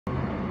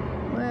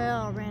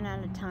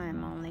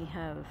time, I only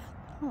have,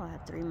 I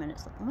have 3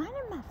 minutes left. Why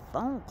did my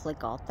phone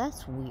click off?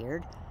 That's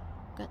weird.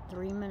 Got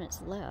 3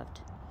 minutes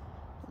left.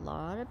 A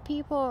lot of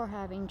people are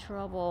having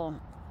trouble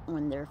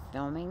when they're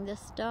filming this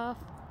stuff.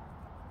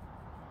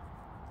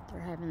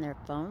 They're having their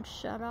phones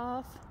shut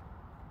off.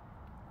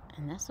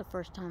 And that's the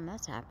first time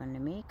that's happened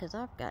to me, because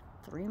I've got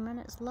 3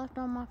 minutes left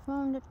on my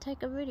phone to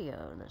take a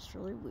video. That's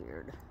really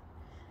weird.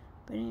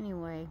 But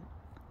anyway,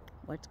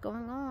 what's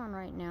going on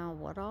right now?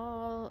 What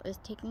all is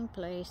taking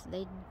place?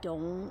 They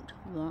don't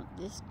want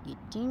this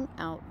getting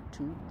out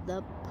to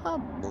the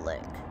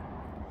public.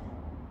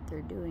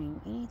 They're doing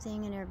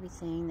anything and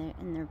everything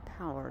in their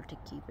power to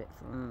keep it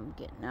from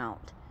getting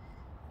out.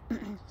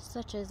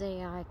 Such as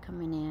AI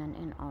coming in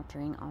and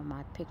altering all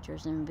my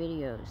pictures and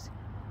videos.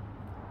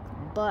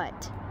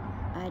 But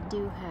I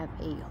do have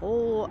a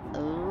whole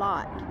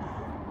lot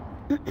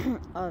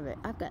of it.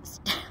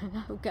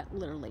 I've got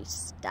literally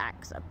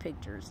stacks of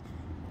pictures,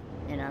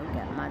 and I've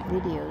got my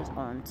videos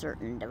on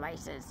certain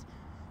devices.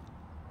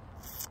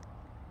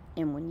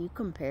 And when you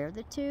compare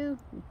the two,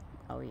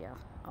 oh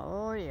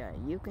yeah,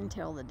 you can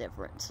tell the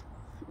difference.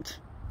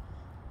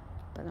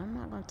 But I'm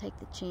not going to take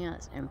the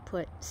chance and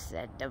put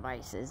said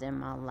devices in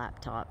my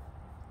laptop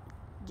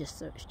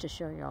just to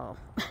show y'all.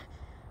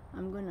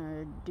 I'm going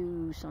to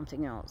do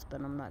something else,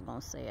 but I'm not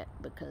going to say it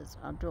because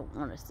I don't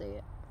want to say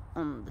it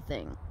on the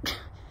thing.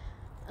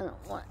 I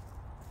don't want.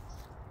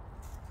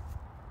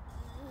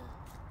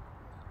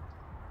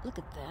 Look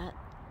at that.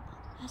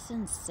 That's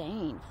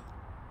insane.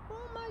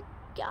 Oh my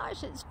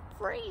gosh, it's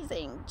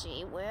freezing.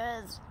 Gee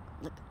whiz.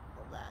 Look at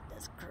all that.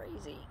 That's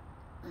crazy.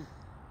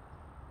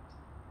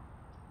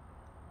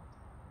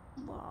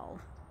 Wow.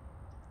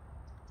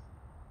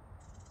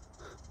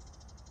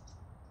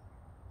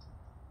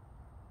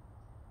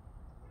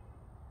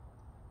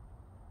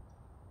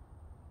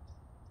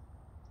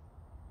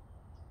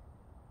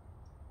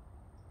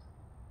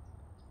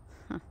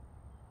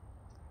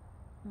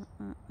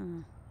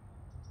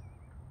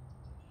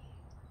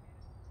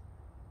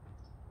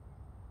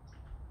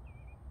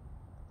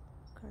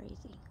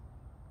 Crazy.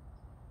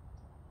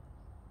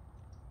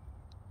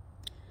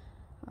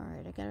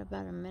 Alright, I got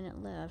about a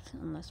minute left,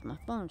 unless my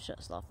phone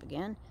shuts off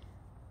again.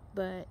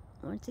 But,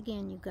 once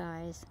again, you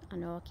guys, I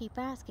know I keep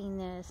asking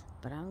this,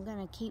 but I'm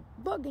gonna keep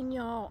bugging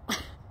y'all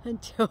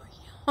until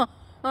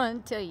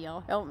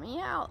y'all help me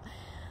out.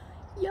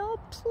 Y'all,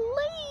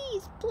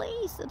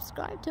 please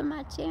subscribe to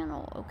my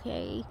channel,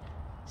 okay?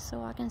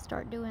 So I can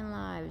start doing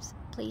lives.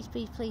 Please.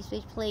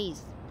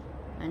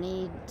 I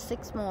need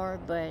 6 more,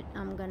 but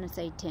I'm gonna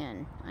say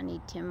 10. I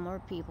need 10 more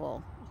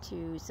people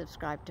to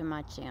subscribe to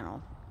my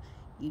channel.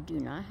 You do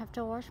not have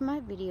to watch my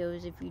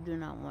videos if you do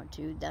not want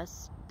to.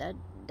 That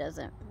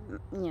doesn't,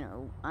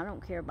 I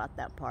don't care about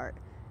that part.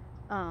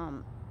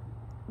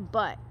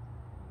 But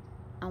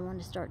I want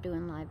to start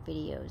doing live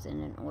videos,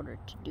 and in order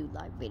to do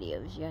live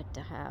videos, you have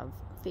to have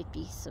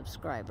 50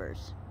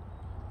 subscribers.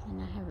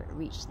 And I haven't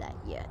reached that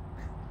yet.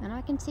 And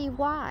I can see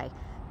why.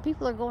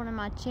 People are going to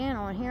my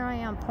channel, and here I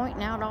am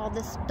pointing out all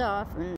this stuff, and